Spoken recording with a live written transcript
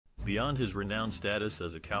Beyond his renowned status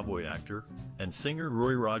as a cowboy actor and singer,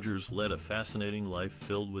 Roy Rogers led a fascinating life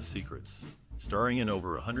filled with secrets. Starring in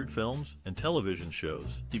over 100 films and television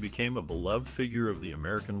shows, he became a beloved figure of the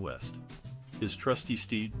American West. His trusty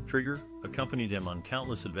steed, Trigger, accompanied him on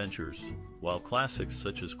countless adventures, while classics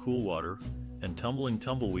such as Cool Water and Tumbling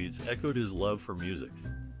Tumbleweeds echoed his love for music.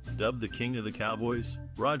 Dubbed the King of the Cowboys,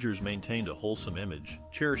 Rogers maintained a wholesome image,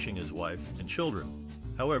 cherishing his wife and children.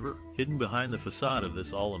 However, hidden behind the facade of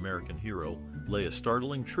this all-American hero lay a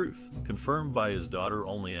startling truth, confirmed by his daughter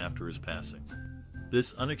only after his passing.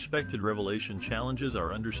 This unexpected revelation challenges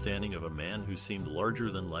our understanding of a man who seemed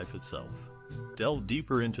larger than life itself. Delve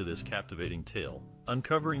deeper into this captivating tale,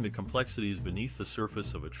 uncovering the complexities beneath the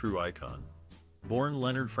surface of a true icon. Born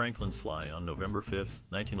Leonard Franklin Sly on November 5,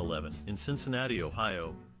 1911, in Cincinnati,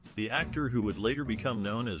 Ohio, the actor who would later become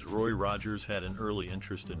known as Roy Rogers had an early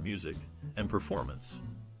interest in music and performance.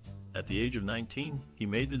 At the age of 19, he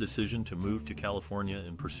made the decision to move to California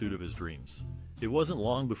in pursuit of his dreams. It wasn't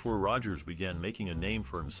long before Rogers began making a name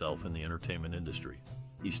for himself in the entertainment industry.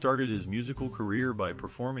 He started his musical career by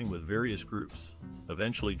performing with various groups,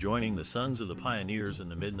 eventually joining the Sons of the Pioneers in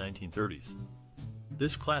the mid-1930s.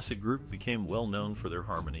 This classic group became well known for their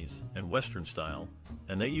harmonies and Western style,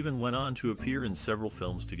 and they even went on to appear in several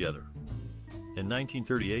films together. In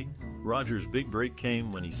 1938, Rogers' big break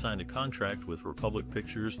came when he signed a contract with Republic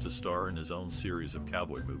Pictures to star in his own series of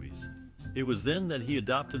cowboy movies. It was then that he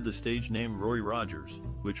adopted the stage name Roy Rogers,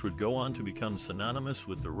 which would go on to become synonymous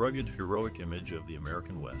with the rugged, heroic image of the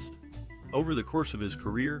American West. Over the course of his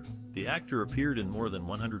career, the actor appeared in more than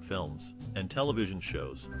 100 films and television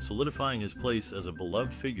shows, solidifying his place as a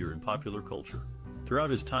beloved figure in popular culture. Throughout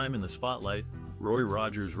his time in the spotlight, Roy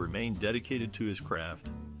Rogers remained dedicated to his craft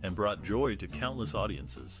and brought joy to countless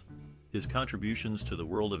audiences. His contributions to the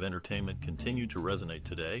world of entertainment continue to resonate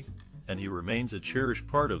today, and he remains a cherished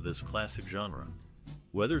part of this classic genre.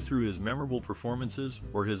 Whether through his memorable performances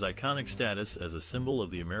or his iconic status as a symbol of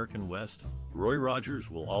the American West, Roy Rogers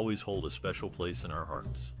will always hold a special place in our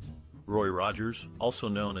hearts. Roy Rogers, also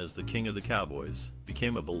known as the King of the Cowboys,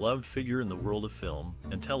 became a beloved figure in the world of film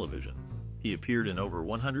and television. He appeared in over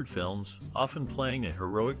 100 films, often playing a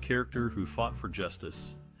heroic character who fought for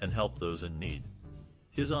justice and helped those in need.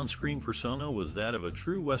 His on-screen persona was that of a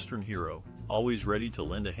true Western hero, always ready to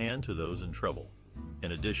lend a hand to those in trouble.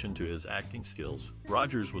 In addition to his acting skills,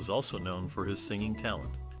 Rogers was also known for his singing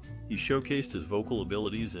talent. He showcased his vocal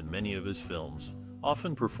abilities in many of his films,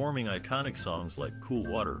 often performing iconic songs like Cool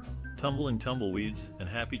Water, Tumbling Tumbleweeds, and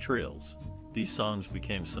Happy Trails. These songs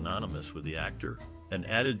became synonymous with the actor and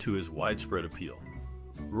added to his widespread appeal.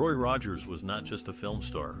 Roy Rogers was not just a film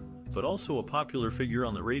star, but also a popular figure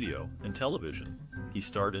on the radio and television. He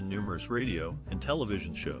starred in numerous radio and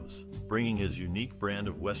television shows, bringing his unique brand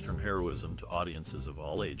of Western heroism to audiences of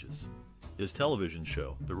all ages. His television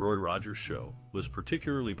show, The Roy Rogers Show, was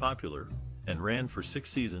particularly popular and ran for 6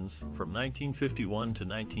 seasons from 1951 to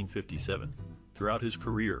 1957. Throughout his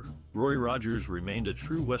career, Roy Rogers remained a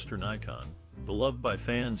true Western icon, beloved by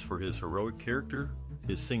fans for his heroic character,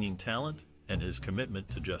 his singing talent, and his commitment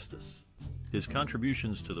to justice. His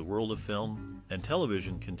contributions to the world of film and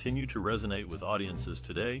television continue to resonate with audiences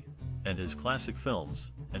today, and his classic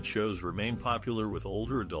films and shows remain popular with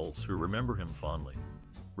older adults who remember him fondly.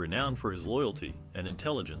 Renowned for his loyalty and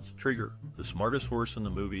intelligence, Trigger, the smartest horse in the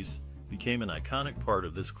movies, became an iconic part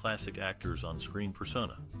of this classic actor's on-screen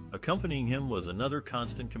persona. Accompanying him was another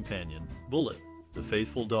constant companion, Bullet, the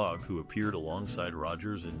faithful dog who appeared alongside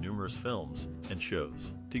Rogers in numerous films and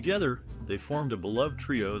shows. Together, they formed a beloved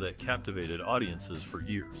trio that captivated audiences for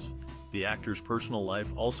years. The actor's personal life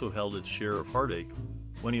also held its share of heartache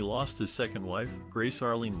when he lost his second wife, Grace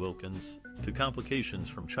Arlene Wilkins, to complications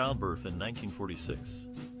from childbirth in 1946.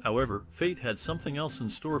 However, fate had something else in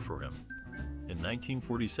store for him. In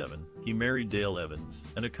 1947, he married Dale Evans,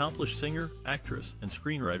 an accomplished singer, actress, and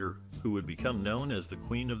screenwriter who would become known as the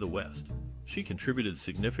Queen of the West. She contributed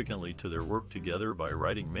significantly to their work together by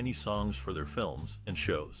writing many songs for their films and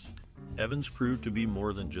shows. Evans proved to be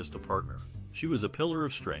more than just a partner. She was a pillar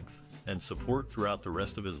of strength and support throughout the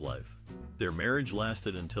rest of his life. Their marriage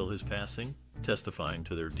lasted until his passing, testifying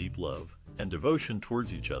to their deep love and devotion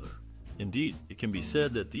towards each other. Indeed, it can be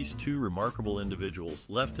said that these two remarkable individuals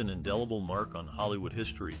left an indelible mark on Hollywood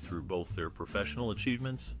history through both their professional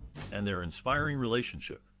achievements and their inspiring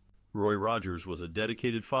relationship. Roy Rogers was a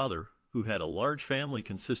dedicated father who had a large family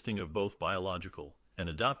consisting of both biological and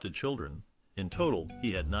adopted children. In total,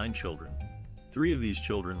 he had 9 children. 3 of these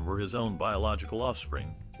children were his own biological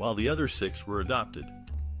offspring, while the other 6 were adopted.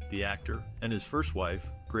 The actor and his first wife,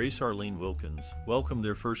 Grace Arlene Wilkins, welcomed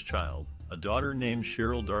their first child, a daughter named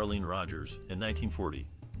Cheryl Darlene Rogers, in 1940.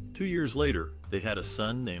 2 years later, they had a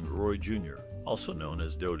son named Roy Jr., also known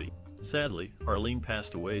as Dodie. Sadly, Arlene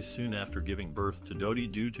passed away soon after giving birth to Dodie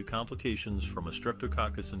due to complications from a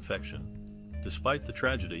streptococcus infection. Despite the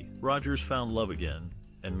tragedy, Rogers found love again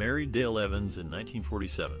and married Dale Evans in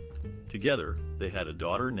 1947. Together, they had a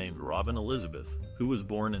daughter named Robin Elizabeth, who was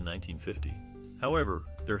born in 1950. However,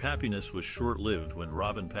 their happiness was short-lived when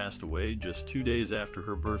Robin passed away just 2 days after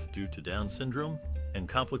her birth due to Down syndrome and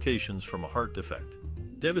complications from a heart defect.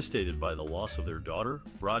 Devastated by the loss of their daughter,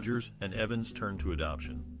 Rogers and Evans turned to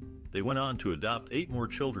adoption. They went on to adopt 8 more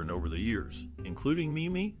children over the years, including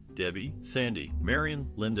Mimi, Debbie, Sandy,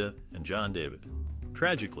 Marion, Linda, and John David.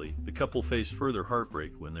 Tragically, the couple faced further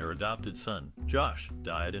heartbreak when their adopted son, Josh,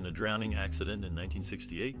 died in a drowning accident in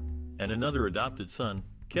 1968, and another adopted son,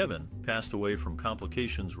 Kevin, passed away from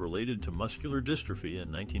complications related to muscular dystrophy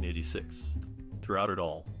in 1986. Throughout it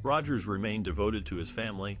all, Rogers remained devoted to his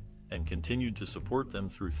family and continued to support them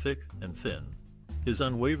through thick and thin. His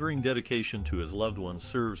unwavering dedication to his loved ones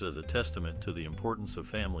serves as a testament to the importance of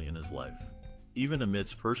family in his life. Even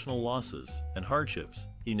amidst personal losses and hardships,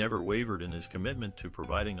 he never wavered in his commitment to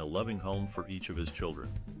providing a loving home for each of his children.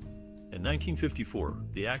 In 1954,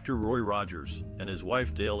 the actor Roy Rogers and his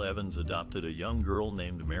wife Dale Evans adopted a young girl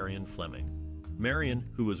named Marion Fleming. Marion,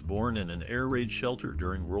 who was born in an air raid shelter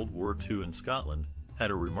during World War II in Scotland, had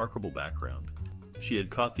a remarkable background. She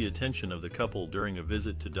had caught the attention of the couple during a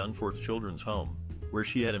visit to Dunforth Children's Home, where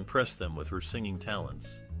she had impressed them with her singing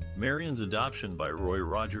talents. Marion's adoption by Roy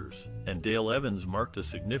Rogers and Dale Evans marked a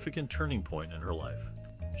significant turning point in her life.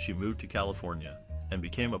 She moved to California and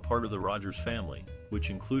became a part of the Rogers family,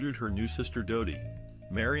 which included her new sister Dodie.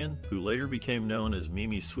 Marion, who later became known as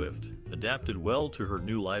Mimi Swift, adapted well to her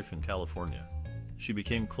new life in California. She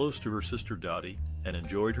became close to her sister Dottie and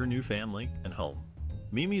enjoyed her new family and home.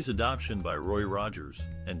 Mimi's adoption by Roy Rogers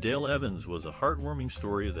and Dale Evans was a heartwarming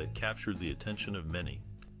story that captured the attention of many.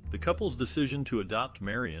 The couple's decision to adopt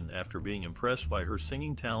Marion after being impressed by her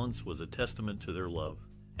singing talents was a testament to their love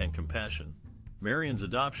and compassion. Marion's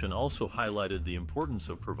adoption also highlighted the importance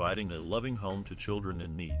of providing a loving home to children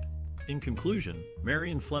in need. In conclusion,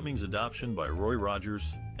 Marion Fleming's adoption by Roy Rogers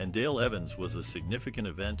and Dale Evans was a significant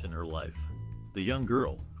event in her life. The young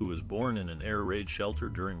girl, who was born in an air raid shelter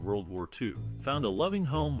during World War II, found a loving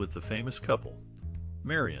home with the famous couple.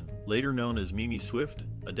 Marion, later known as Mimi Swift,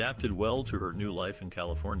 adapted well to her new life in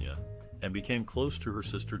California and became close to her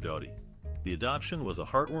sister Dottie. The adoption was a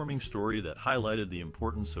heartwarming story that highlighted the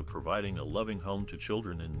importance of providing a loving home to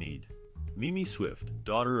children in need. Mimi Swift,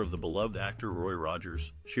 daughter of the beloved actor Roy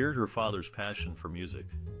Rogers, shared her father's passion for music.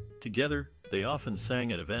 Together, they often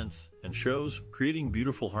sang at events and shows, creating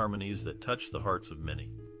beautiful harmonies that touched the hearts of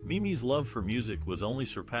many. Mimi's love for music was only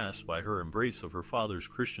surpassed by her embrace of her father's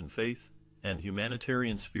Christian faith and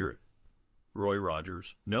humanitarian spirit. Roy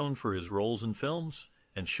Rogers, known for his roles in films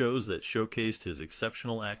and shows that showcased his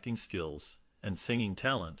exceptional acting skills and singing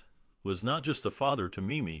talent, was not just a father to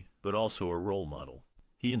Mimi, but also a role model.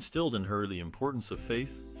 He instilled in her the importance of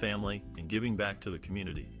faith, family, and giving back to the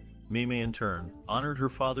community. Mimi, in turn, honored her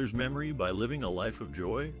father's memory by living a life of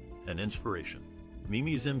joy and inspiration.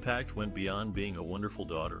 Mimi's impact went beyond being a wonderful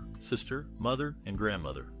daughter, sister, mother, and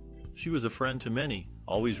grandmother. She was a friend to many,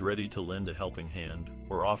 always ready to lend a helping hand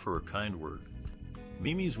or offer a kind word.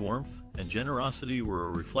 Mimi's warmth and generosity were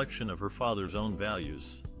a reflection of her father's own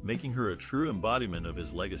values, making her a true embodiment of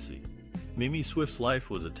his legacy. Mimi Swift's life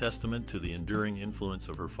was a testament to the enduring influence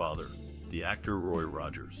of her father, the actor Roy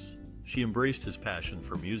Rogers. She embraced his passion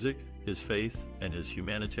for music, his faith, and his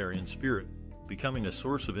humanitarian spirit, becoming a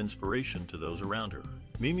source of inspiration to those around her.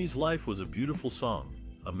 Mimi's life was a beautiful song,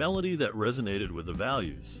 a melody that resonated with the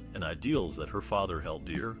values and ideals that her father held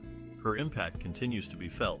dear. Her impact continues to be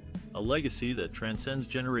felt, a legacy that transcends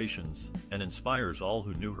generations and inspires all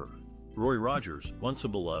who knew her. Roy Rogers, once a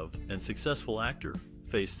beloved and successful actor,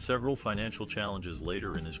 faced several financial challenges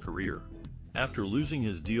later in his career. After losing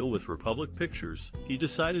his deal with Republic Pictures, he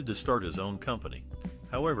decided to start his own company.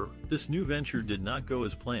 However, this new venture did not go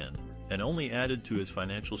as planned and only added to his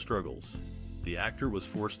financial struggles. The actor was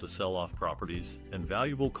forced to sell off properties and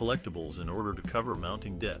valuable collectibles in order to cover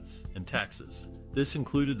mounting debts and taxes. This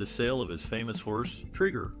included the sale of his famous horse,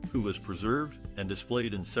 Trigger, who was preserved and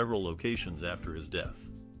displayed in several locations after his death.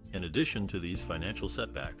 In addition to these financial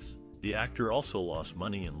setbacks, the actor also lost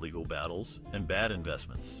money in legal battles and bad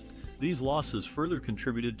investments. These losses further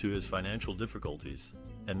contributed to his financial difficulties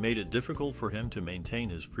and made it difficult for him to maintain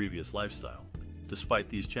his previous lifestyle. Despite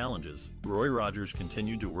these challenges, Roy Rogers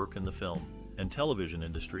continued to work in the film and television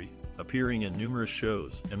industry, appearing in numerous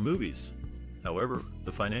shows and movies. However,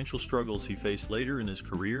 the financial struggles he faced later in his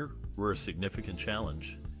career were a significant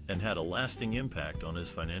challenge, and had a lasting impact on his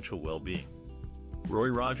financial well-being. Roy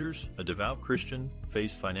Rogers, a devout Christian,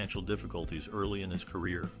 faced financial difficulties early in his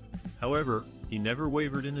career. However, he never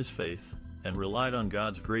wavered in his faith and relied on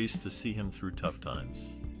God's grace to see him through tough times.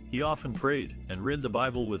 He often prayed and read the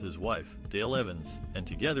Bible with his wife, Dale Evans, and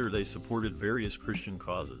together they supported various Christian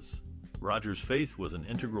causes. Rogers' faith was an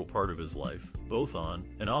integral part of his life, both on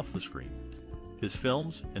and off the screen. His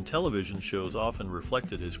films and television shows often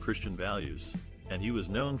reflected his Christian values, and he was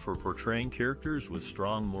known for portraying characters with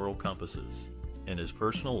strong moral compasses. In his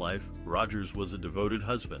personal life, Rogers was a devoted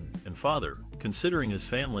husband and father, considering his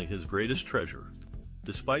family his greatest treasure.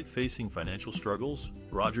 Despite facing financial struggles,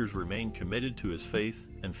 Rogers remained committed to his faith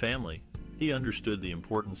and family. He understood the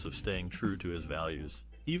importance of staying true to his values,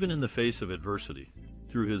 even in the face of adversity.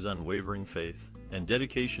 Through his unwavering faith and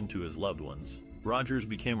dedication to his loved ones, Rogers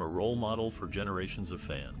became a role model for generations of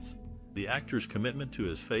fans. The actor's commitment to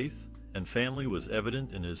his faith and family was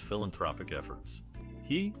evident in his philanthropic efforts.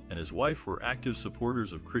 He and his wife were active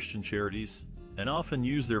supporters of Christian charities and often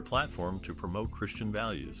used their platform to promote Christian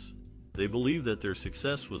values. They believed that their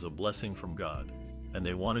success was a blessing from God, and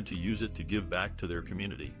they wanted to use it to give back to their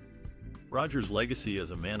community. Rogers' legacy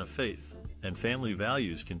as a man of faith and family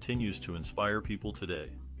values continues to inspire people today.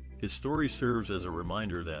 His story serves as a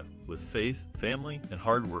reminder that, with faith, family, and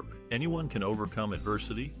hard work, anyone can overcome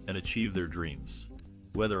adversity and achieve their dreams.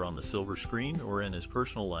 Whether on the silver screen or in his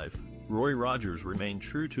personal life, Roy Rogers remained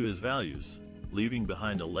true to his values, leaving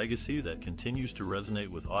behind a legacy that continues to resonate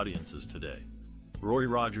with audiences today. Roy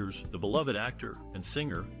Rogers, the beloved actor and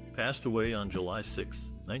singer, passed away on July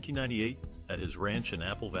 6, 1998, at his ranch in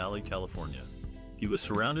Apple Valley, California. He was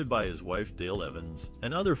surrounded by his wife Dale Evans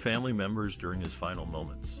and other family members during his final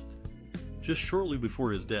moments. Just shortly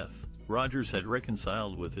before his death, Rogers had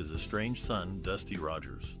reconciled with his estranged son, Dusty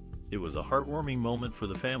Rogers. It was a heartwarming moment for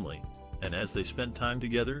the family, and as they spent time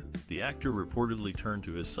together, the actor reportedly turned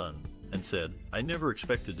to his son and said, "I never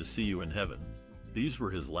expected to see you in heaven." These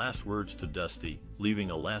were his last words to Dusty,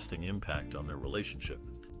 leaving a lasting impact on their relationship.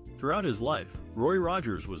 Throughout his life, Roy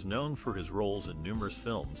Rogers was known for his roles in numerous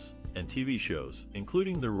films and TV shows,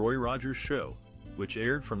 including The Roy Rogers Show, which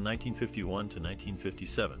aired from 1951 to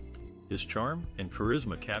 1957. His charm and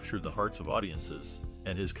charisma captured the hearts of audiences,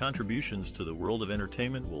 and his contributions to the world of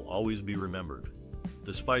entertainment will always be remembered.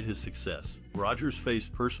 Despite his success, Rogers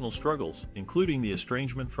faced personal struggles, including the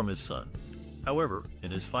estrangement from his son. However,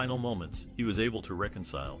 in his final moments, he was able to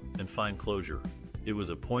reconcile and find closure. It was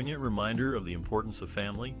a poignant reminder of the importance of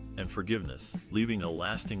family and forgiveness, leaving a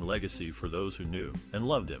lasting legacy for those who knew and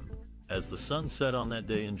loved him. As the sun set on that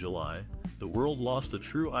day in July, the world lost a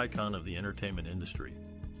true icon of the entertainment industry.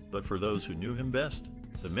 But for those who knew him best,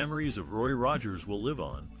 the memories of Roy Rogers will live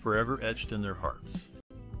on, forever etched in their hearts.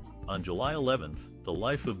 On July 11th, the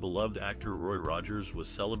life of beloved actor Roy Rogers was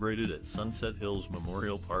celebrated at Sunset Hills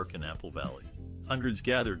Memorial Park in Apple Valley. Hundreds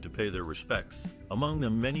gathered to pay their respects, among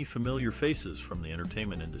them many familiar faces from the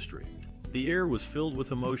entertainment industry. The air was filled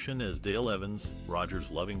with emotion as Dale Evans,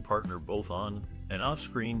 Rogers' loving partner both on and off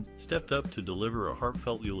screen, stepped up to deliver a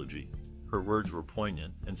heartfelt eulogy. Her words were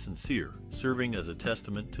poignant and sincere, serving as a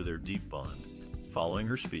testament to their deep bond. Following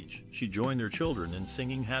her speech, she joined their children in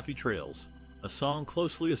singing Happy Trails, a song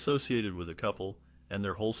closely associated with the couple and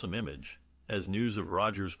their wholesome image. As news of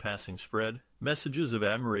Rogers' passing spread, messages of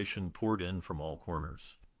admiration poured in from all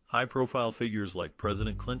corners. High-profile figures like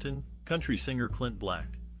President Clinton, country singer Clint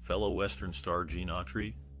Black, fellow Western star Gene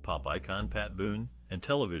Autry, pop icon Pat Boone, and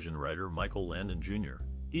television writer Michael Landon Jr.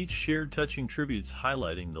 each shared touching tributes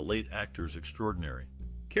highlighting the late actor's extraordinary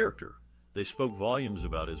character. They spoke volumes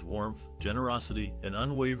about his warmth, generosity, and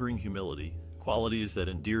unwavering humility, qualities that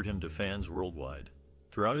endeared him to fans worldwide.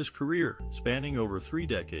 Throughout his career, spanning over 3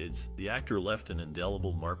 decades, the actor left an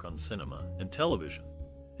indelible mark on cinema and television.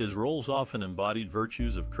 His roles often embodied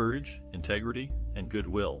virtues of courage, integrity, and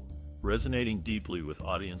goodwill, resonating deeply with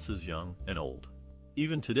audiences young and old.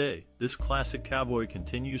 Even today, this classic cowboy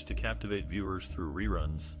continues to captivate viewers through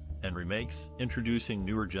reruns and remakes, introducing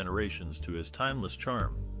newer generations to his timeless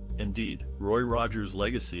charm. Indeed, Roy Rogers'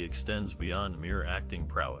 legacy extends beyond mere acting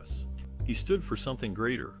prowess. He stood for something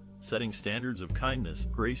greater, setting standards of kindness,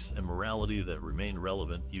 grace, and morality that remain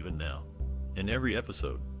relevant even now. In every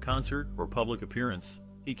episode, concert, or public appearance,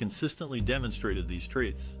 he consistently demonstrated these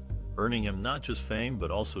traits, earning him not just fame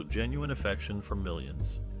but also genuine affection from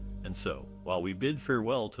millions. And so, while we bid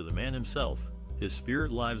farewell to the man himself, his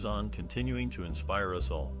spirit lives on, continuing to inspire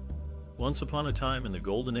us all. Once upon a time in the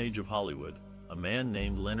golden age of Hollywood, a man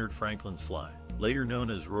named Leonard Franklin Sly, later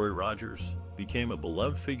known as Roy Rogers, became a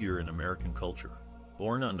beloved figure in American culture.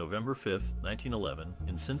 Born on November 5, 1911,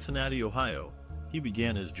 in Cincinnati, Ohio, He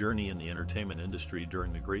began his journey in the entertainment industry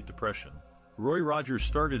during the Great Depression. Roy Rogers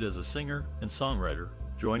started as a singer and songwriter,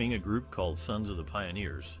 joining a group called Sons of the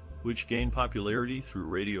Pioneers, which gained popularity through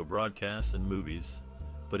radio broadcasts and movies,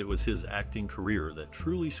 but it was his acting career that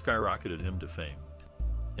truly skyrocketed him to fame.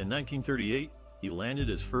 In 1938, he landed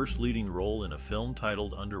his first leading role in a film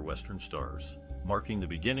titled Under Western Stars, marking the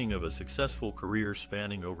beginning of a successful career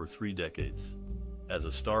spanning over 3 decades. As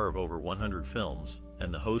a star of over 100 films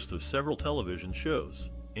and the host of several television shows,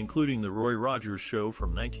 including The Roy Rogers Show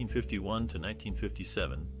from 1951 to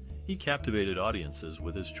 1957, he captivated audiences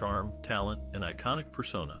with his charm, talent, and iconic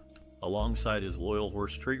persona. Alongside his loyal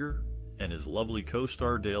horse Trigger and his lovely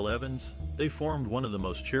co-star Dale Evans, they formed one of the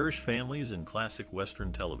most cherished families in classic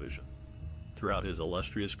Western television. Throughout his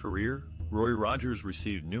illustrious career, Roy Rogers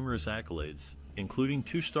received numerous accolades, including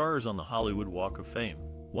 2 stars on the Hollywood Walk of Fame,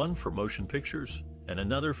 one for motion pictures and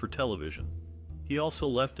another for television. He also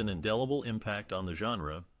left an indelible impact on the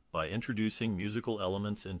genre by introducing musical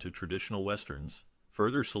elements into traditional westerns,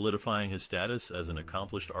 further solidifying his status as an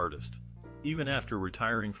accomplished artist. Even after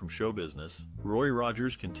retiring from show business, Roy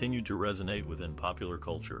Rogers continued to resonate within popular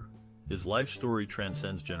culture. His life story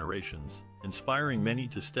transcends generations, inspiring many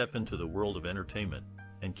to step into the world of entertainment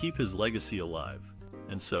and keep his legacy alive.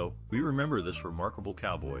 And so, we remember this remarkable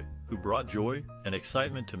cowboy who brought joy and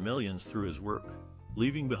excitement to millions through his work,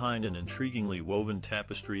 leaving behind an intriguingly woven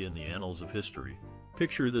tapestry in the annals of history.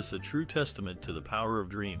 Picture this, a true testament to the power of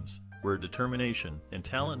dreams, where determination and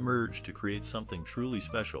talent merge to create something truly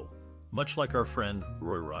special, much like our friend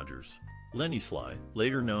Roy Rogers. Lenny Sly,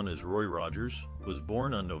 later known as Roy Rogers, was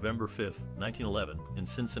born on November 5, 1911, in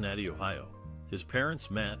Cincinnati, Ohio. His parents,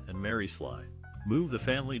 Matt and Mary Sly, moved the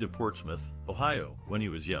family to Portsmouth, Ohio, when he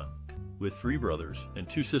was young. With 3 brothers and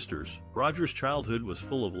 2 sisters, Rogers' childhood was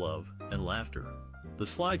full of love and laughter. The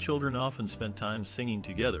Sly children often spent time singing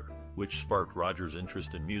together, which sparked Rogers'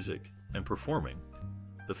 interest in music and performing.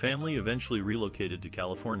 The family eventually relocated to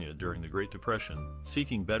California during the Great Depression,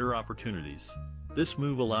 seeking better opportunities. This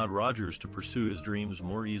move allowed Rogers to pursue his dreams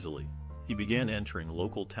more easily. He began entering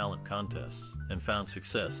local talent contests and found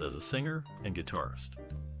success as a singer and guitarist.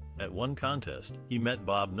 At one contest, he met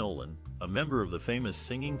Bob Nolan, a member of the famous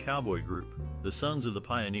singing cowboy group, the Sons of the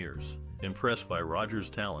Pioneers. Impressed by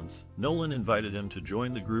Rogers' talents, Nolan invited him to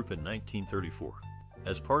join the group in 1934.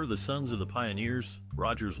 As part of the Sons of the Pioneers,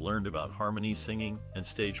 Rogers learned about harmony singing and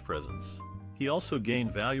stage presence. He also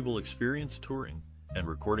gained valuable experience touring and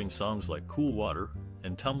recording songs like Cool Water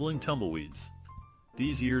and Tumbling Tumbleweeds.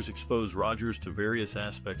 These years exposed Rogers to various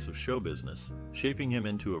aspects of show business, shaping him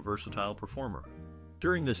into a versatile performer.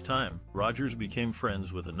 During this time, Rogers became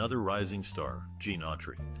friends with another rising star, Gene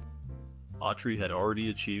Autry. Autry had already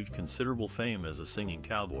achieved considerable fame as a singing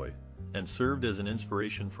cowboy and served as an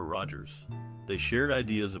inspiration for Rogers. They shared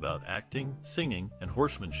ideas about acting, singing, and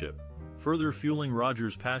horsemanship, further fueling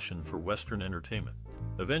Rogers' passion for Western entertainment.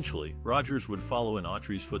 Eventually, Rogers would follow in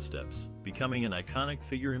Autry's footsteps, becoming an iconic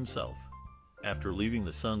figure himself. After leaving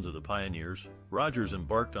the Sons of the Pioneers, Rogers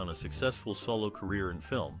embarked on a successful solo career in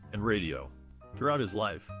film and radio. Throughout his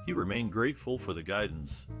life, he remained grateful for the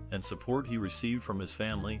guidance and support he received from his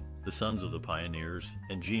family, the Sons of the Pioneers,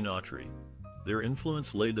 and Gene Autry. Their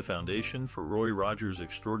influence laid the foundation for Roy Rogers'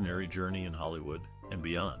 extraordinary journey in Hollywood and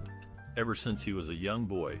beyond. Ever since he was a young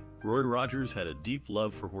boy, Roy Rogers had a deep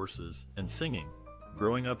love for horses and singing.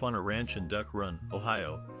 Growing up on a ranch in Duck Run,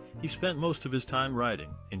 Ohio, he spent most of his time riding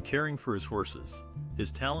and caring for his horses.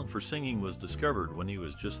 His talent for singing was discovered when he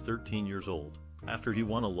was just 13 years old, after he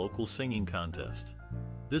won a local singing contest.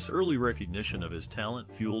 This early recognition of his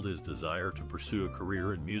talent fueled his desire to pursue a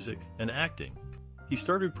career in music and acting. He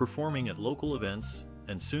started performing at local events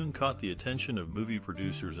and soon caught the attention of movie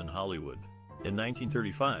producers in Hollywood. In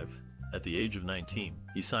 1935, at the age of 19,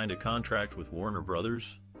 he signed a contract with Warner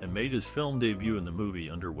Brothers and made his film debut in the movie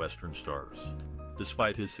Under Western Stars.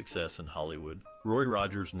 Despite his success in Hollywood, Roy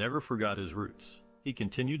Rogers never forgot his roots. He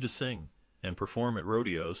continued to sing and perform at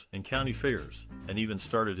rodeos and county fairs, and even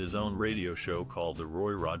started his own radio show called The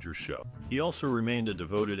Roy Rogers Show. He also remained a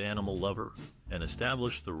devoted animal lover and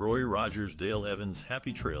established the Roy Rogers Dale Evans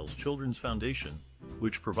Happy Trails Children's Foundation,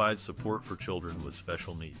 which provides support for children with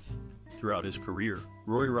special needs. Throughout his career,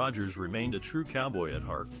 Roy Rogers remained a true cowboy at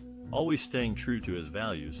heart, always staying true to his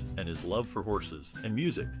values and his love for horses and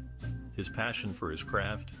music. His passion for his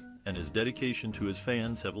craft and his dedication to his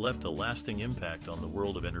fans have left a lasting impact on the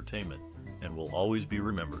world of entertainment and will always be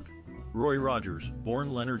remembered. Roy Rogers,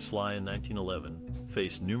 born Leonard Sly in 1911,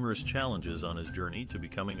 faced numerous challenges on his journey to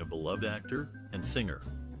becoming a beloved actor and singer.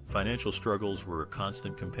 Financial struggles were a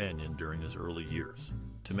constant companion during his early years.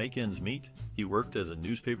 To make ends meet, he worked as a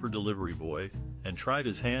newspaper delivery boy and tried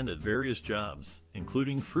his hand at various jobs,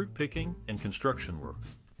 including fruit picking and construction work.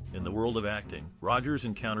 In the world of acting, Rogers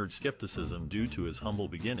encountered skepticism due to his humble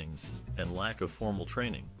beginnings and lack of formal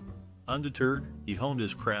training. Undeterred, he honed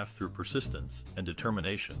his craft through persistence and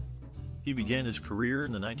determination. He began his career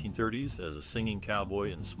in the 1930s as a singing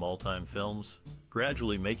cowboy in small-time films,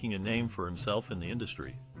 gradually making a name for himself in the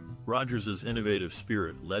industry. Rogers' innovative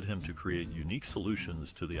spirit led him to create unique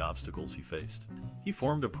solutions to the obstacles he faced. He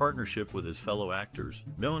formed a partnership with his fellow actors,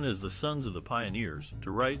 known as the Sons of the Pioneers,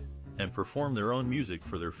 to write and perform their own music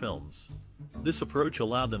for their films. This approach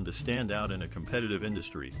allowed them to stand out in a competitive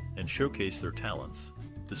industry and showcase their talents.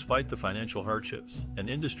 Despite the financial hardships and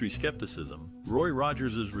industry skepticism, Roy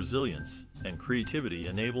Rogers' resilience and creativity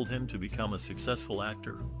enabled him to become a successful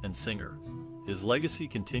actor and singer. His legacy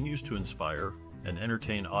continues to inspire and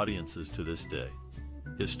entertain audiences to this day.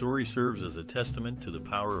 His story serves as a testament to the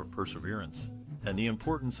power of perseverance and the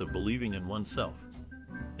importance of believing in oneself.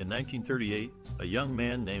 In 1938, a young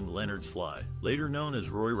man named Leonard Sly, later known as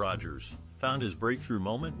Roy Rogers, found his breakthrough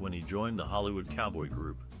moment when he joined the Hollywood cowboy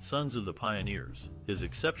group, Sons of the Pioneers. His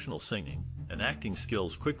exceptional singing and acting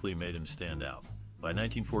skills quickly made him stand out. By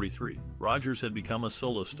 1943, Rogers had become a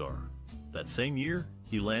solo star. That same year,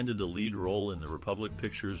 he landed the lead role in the Republic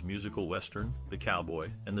Pictures musical western, The Cowboy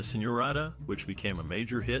and the Senorita, which became a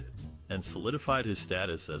major hit and solidified his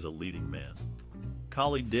status as a leading man.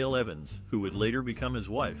 Colleague Dale Evans, who would later become his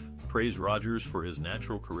wife, praised Rogers for his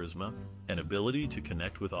natural charisma and ability to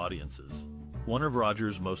connect with audiences. One of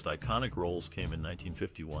Rogers' most iconic roles came in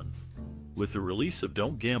 1951. With the release of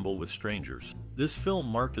Don't Gamble with Strangers, this film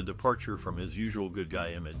marked a departure from his usual good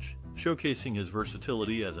guy image, showcasing his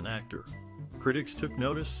versatility as an actor. Critics took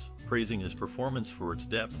notice, praising his performance for its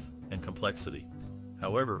depth and complexity.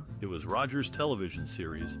 However, it was Rogers' television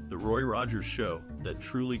series, The Roy Rogers Show, that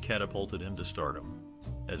truly catapulted him to stardom.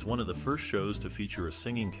 As one of the first shows to feature a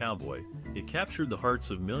singing cowboy, it captured the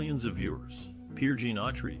hearts of millions of viewers. Pierre Gene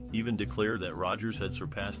Autry even declared that Rogers had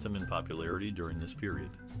surpassed him in popularity during this period.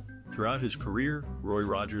 Throughout his career, Roy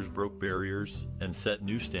Rogers broke barriers and set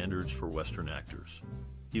new standards for Western actors.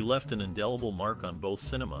 He left an indelible mark on both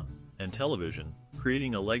cinema and television,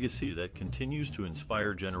 creating a legacy that continues to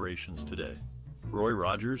inspire generations today. Roy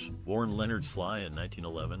Rogers, born Leonard Sly in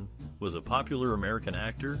 1911, was a popular American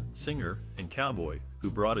actor, singer, and cowboy who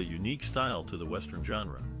brought a unique style to the Western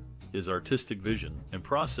genre. His artistic vision and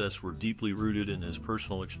process were deeply rooted in his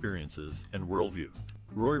personal experiences and worldview.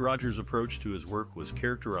 Roy Rogers' approach to his work was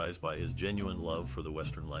characterized by his genuine love for the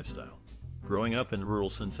Western lifestyle. Growing up in rural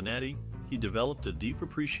Cincinnati, he developed a deep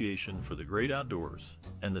appreciation for the great outdoors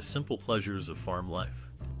and the simple pleasures of farm life.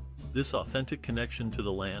 This authentic connection to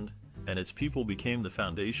the land and its people became the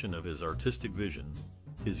foundation of his artistic vision.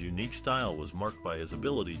 His unique style was marked by his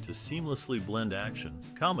ability to seamlessly blend action,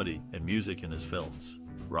 comedy, and music in his films.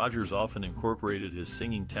 Rogers often incorporated his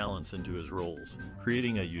singing talents into his roles,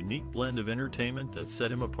 creating a unique blend of entertainment that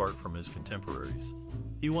set him apart from his contemporaries.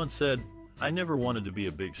 He once said, "I never wanted to be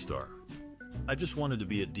a big star. I just wanted to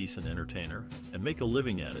be a decent entertainer and make a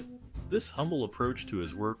living at it." This humble approach to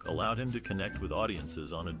his work allowed him to connect with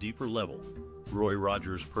audiences on a deeper level. Roy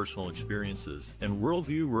Rogers' personal experiences and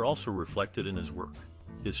worldview were also reflected in his work.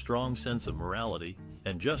 His strong sense of morality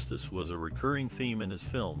and justice was a recurring theme in his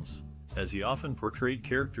films, as he often portrayed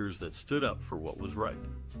characters that stood up for what was right.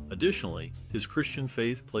 Additionally, his Christian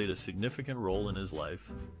faith played a significant role in his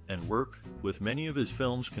life and work, with many of his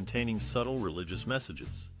films containing subtle religious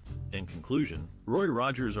messages. In conclusion, Roy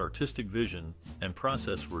Rogers' artistic vision and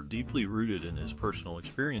process were deeply rooted in his personal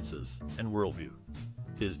experiences and worldview.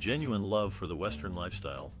 His genuine love for the Western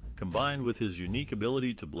lifestyle, combined with his unique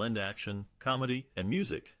ability to blend action, comedy, and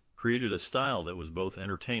music, created a style that was both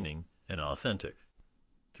entertaining and authentic.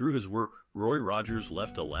 Through his work, Roy Rogers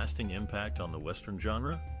left a lasting impact on the Western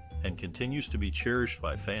genre and continues to be cherished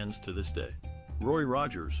by fans to this day. Roy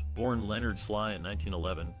Rogers, born Leonard Sly in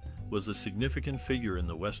 1911, was a significant figure in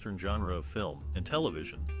the Western genre of film and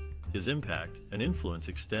television. His impact and influence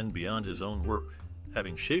extend beyond his own work,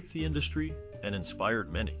 having shaped the industry and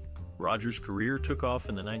inspired many. Rogers' career took off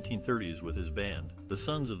in the 1930s with his band, the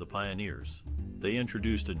Sons of the Pioneers. They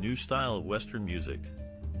introduced a new style of Western music,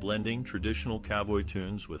 blending traditional cowboy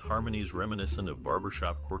tunes with harmonies reminiscent of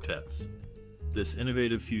barbershop quartets. This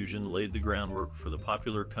innovative fusion laid the groundwork for the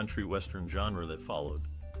popular country western genre that followed.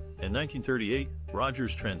 In 1938,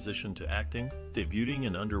 Rogers transitioned to acting, debuting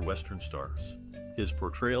in Under Western Stars. His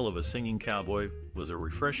portrayal of a singing cowboy was a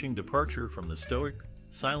refreshing departure from the stoic,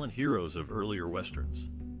 silent heroes of earlier westerns.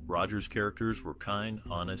 Rogers' characters were kind,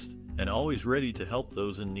 honest, and always ready to help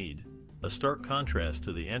those in need, a stark contrast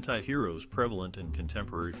to the anti-heroes prevalent in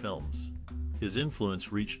contemporary films. His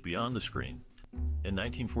influence reached beyond the screen. In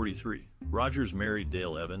 1943, Rogers married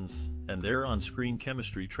Dale Evans, and their on-screen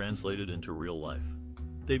chemistry translated into real life.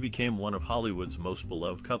 They became one of Hollywood's most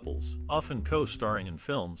beloved couples, often co-starring in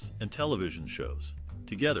films and television shows.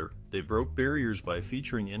 Together, they broke barriers by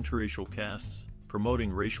featuring interracial casts,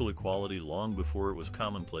 promoting racial equality long before it was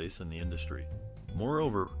commonplace in the industry.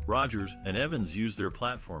 Moreover, Rogers and Evans used their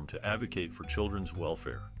platform to advocate for children's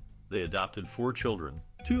welfare. They adopted 4 children,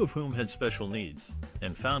 2 of whom had special needs,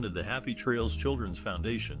 and founded the Happy Trails Children's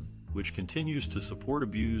Foundation, which continues to support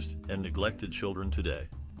abused and neglected children today.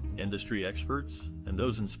 Industry experts and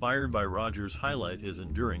those inspired by Rogers highlight his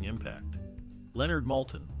enduring impact. Leonard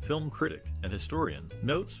Maltin, film critic and historian,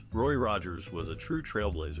 notes Roy Rogers was a true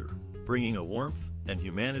trailblazer, bringing a warmth and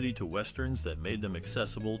humanity to westerns that made them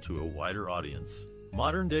accessible to a wider audience.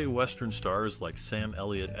 Modern-day western stars like Sam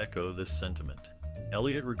Elliott echo this sentiment.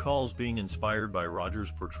 Elliott recalls being inspired by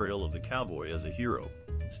Rogers' portrayal of the cowboy as a hero,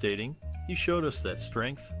 stating, "He showed us that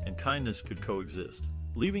strength and kindness could coexist,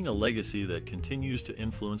 leaving a legacy that continues to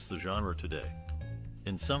influence the genre today."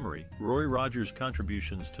 In summary, Roy Rogers'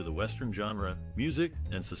 contributions to the Western genre, music,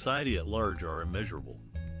 and society at large are immeasurable.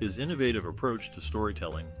 His innovative approach to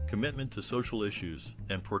storytelling, commitment to social issues,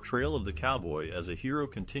 and portrayal of the cowboy as a hero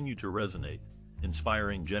continue to resonate,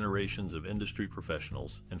 inspiring generations of industry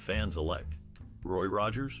professionals and fans alike. Roy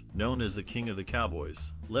Rogers, known as the King of the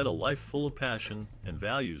Cowboys, led a life full of passion and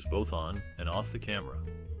values both on and off the camera.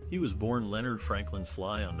 He was born Leonard Franklin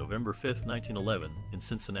Sly on November 5, 1911, in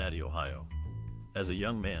Cincinnati, Ohio. As a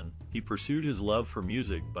young man, he pursued his love for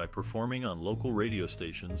music by performing on local radio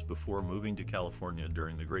stations before moving to California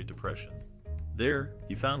during the Great Depression. There,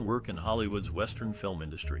 he found work in Hollywood's Western film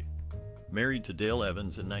industry. Married to Dale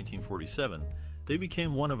Evans in 1947, they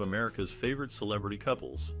became one of America's favorite celebrity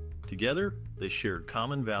couples. Together, they shared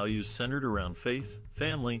common values centered around faith,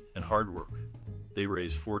 family, and hard work. They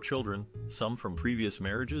raised 4 children, some from previous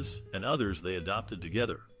marriages, and others they adopted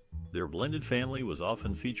together. Their blended family was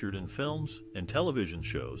often featured in films and television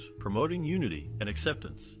shows, promoting unity and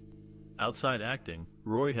acceptance. Outside acting,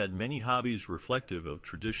 Roy had many hobbies reflective of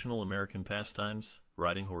traditional American pastimes,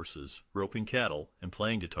 riding horses, roping cattle, and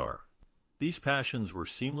playing guitar. These passions were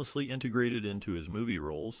seamlessly integrated into his movie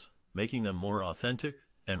roles, making them more authentic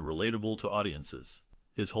and relatable to audiences.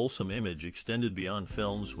 His wholesome image extended beyond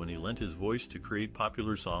films when he lent his voice to create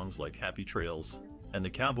popular songs like Happy Trails and The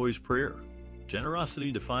Cowboy's Prayer.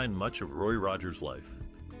 Generosity defined much of Roy Rogers' life.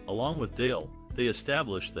 Along with Dale, they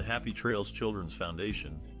established the Happy Trails Children's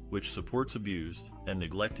Foundation, which supports abused and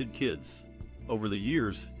neglected kids. Over the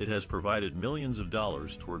years, it has provided millions of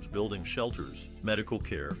dollars towards building shelters, medical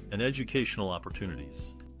care, and educational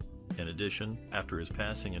opportunities. In addition, after his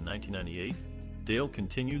passing in 1998, Dale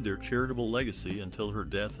continued their charitable legacy until her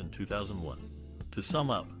death in 2001. To sum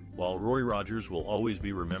up, while Roy Rogers will always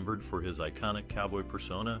be remembered for his iconic cowboy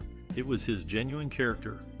persona, it was his genuine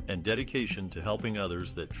character and dedication to helping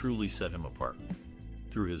others that truly set him apart.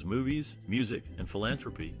 Through his movies, music, and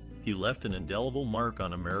philanthropy, he left an indelible mark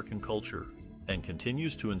on American culture and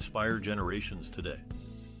continues to inspire generations today.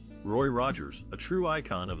 Roy Rogers, a true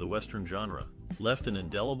icon of the Western genre, left an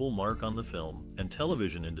indelible mark on the film and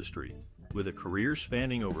television industry. With a career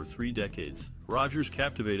spanning over 3 decades, Rogers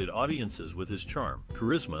captivated audiences with his charm,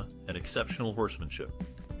 charisma, and exceptional horsemanship.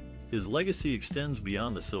 His legacy extends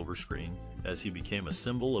beyond the silver screen, as he became a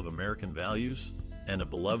symbol of American values and a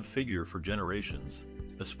beloved figure for generations.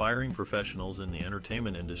 Aspiring professionals in the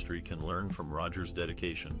entertainment industry can learn from Rogers'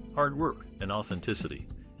 dedication, hard work, and authenticity.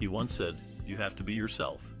 He once said, "You have to be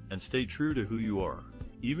yourself and stay true to who you are,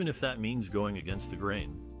 even if that means going against the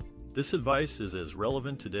grain." This advice is as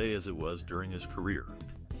relevant today as it was during his career.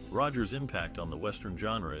 Rogers' impact on the Western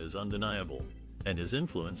genre is undeniable, and his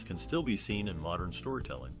influence can still be seen in modern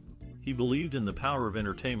storytelling. He believed in the power of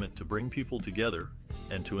entertainment to bring people together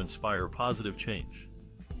and to inspire positive change.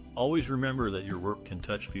 "Always remember that your work can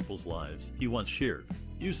touch people's lives," he once shared.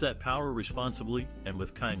 "Use that power responsibly and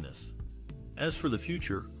with kindness." As for the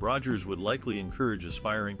future, Rogers would likely encourage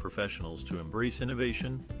aspiring professionals to embrace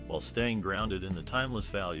innovation while staying grounded in the timeless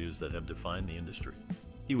values that have defined the industry.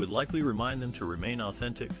 He would likely remind them to remain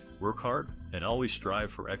authentic, work hard, and always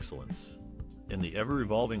strive for excellence. In the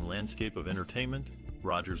ever-evolving landscape of entertainment,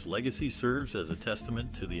 Rogers' legacy serves as a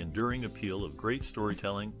testament to the enduring appeal of great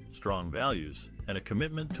storytelling, strong values, and a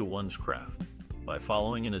commitment to one's craft. By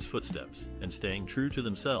following in his footsteps and staying true to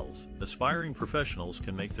themselves, aspiring professionals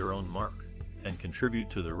can make their own mark and contribute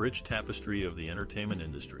to the rich tapestry of the entertainment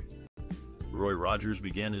industry. Roy Rogers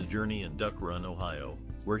began his journey in Duck Run, Ohio,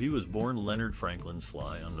 where he was born Leonard Franklin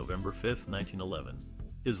Sly on November 5, 1911.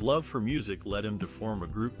 His love for music led him to form a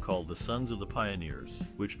group called the Sons of the Pioneers,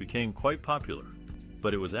 which became quite popular.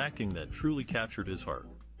 but it was acting that truly captured his heart.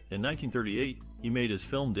 In 1938, he made his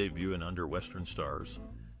film debut in Under Western Stars.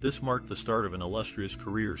 This marked the start of an illustrious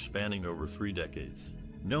career spanning over 3 decades.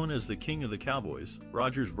 Known as the King of the Cowboys,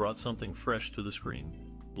 Rogers brought something fresh to the screen,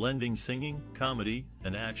 blending singing, comedy,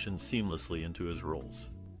 and action seamlessly into his roles.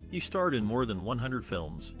 He starred in more than 100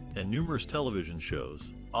 films and numerous television shows,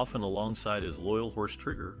 often alongside his loyal horse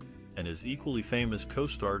Trigger and his equally famous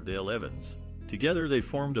co-star Dale Evans. Together they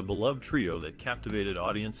formed a beloved trio that captivated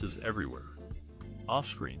audiences everywhere.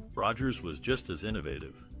 Off-screen, Rogers was just as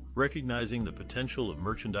innovative. Recognizing the potential of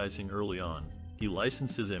merchandising early on, he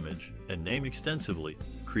licensed his image and name extensively,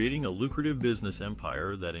 creating a lucrative business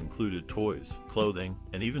empire that included toys, clothing,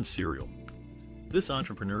 and even cereal. This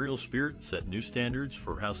entrepreneurial spirit set new standards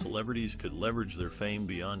for how celebrities could leverage their fame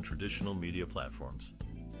beyond traditional media platforms.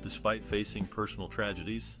 Despite facing personal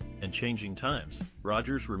tragedies and changing times,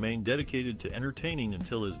 Rogers remained dedicated to entertaining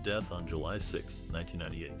until his death on July 6,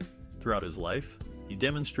 1998. Throughout his life, he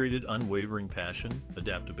demonstrated unwavering passion,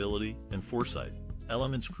 adaptability, and foresight,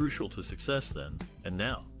 elements crucial to success then and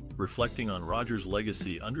now. Reflecting on Rogers'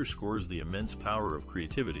 legacy underscores the immense power of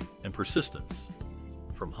creativity and persistence.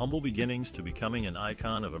 From humble beginnings to becoming an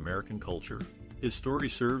icon of American culture, his story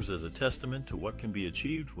serves as a testament to what can be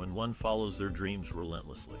achieved when one follows their dreams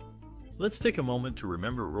relentlessly. Let's take a moment to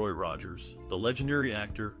remember Roy Rogers, the legendary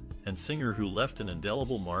actor and singer who left an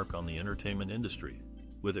indelible mark on the entertainment industry.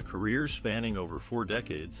 With a career spanning over 4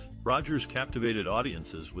 decades, Rogers captivated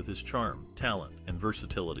audiences with his charm, talent, and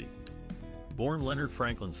versatility. Born Leonard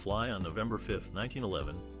Franklin Sly on November 5,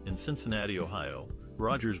 1911, in Cincinnati, Ohio,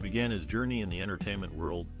 Rogers began his journey in the entertainment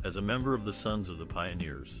world as a member of the Sons of the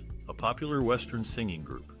Pioneers, a popular Western singing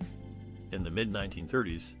group. In the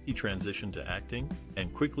mid-1930s, he transitioned to acting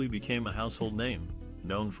and quickly became a household name,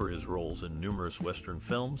 known for his roles in numerous Western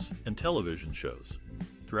films and television shows.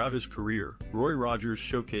 Throughout his career, Roy Rogers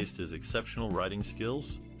showcased his exceptional writing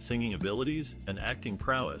skills, singing abilities, and acting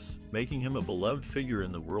prowess, making him a beloved figure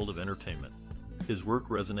in the world of entertainment. His work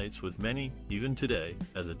resonates with many, even today,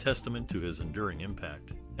 as a testament to his enduring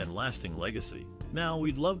impact and lasting legacy. Now,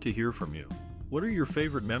 we'd love to hear from you. What are your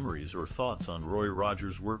favorite memories or thoughts on Roy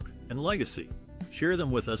Rogers' work and legacy? Share them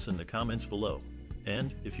with us in the comments below.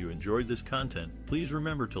 And if you enjoyed this content, please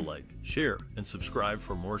remember to like, share, and subscribe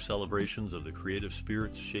for more celebrations of the creative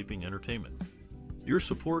spirits shaping entertainment. Your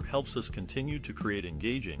support helps us continue to create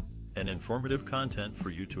engaging and informative content for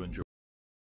you to enjoy.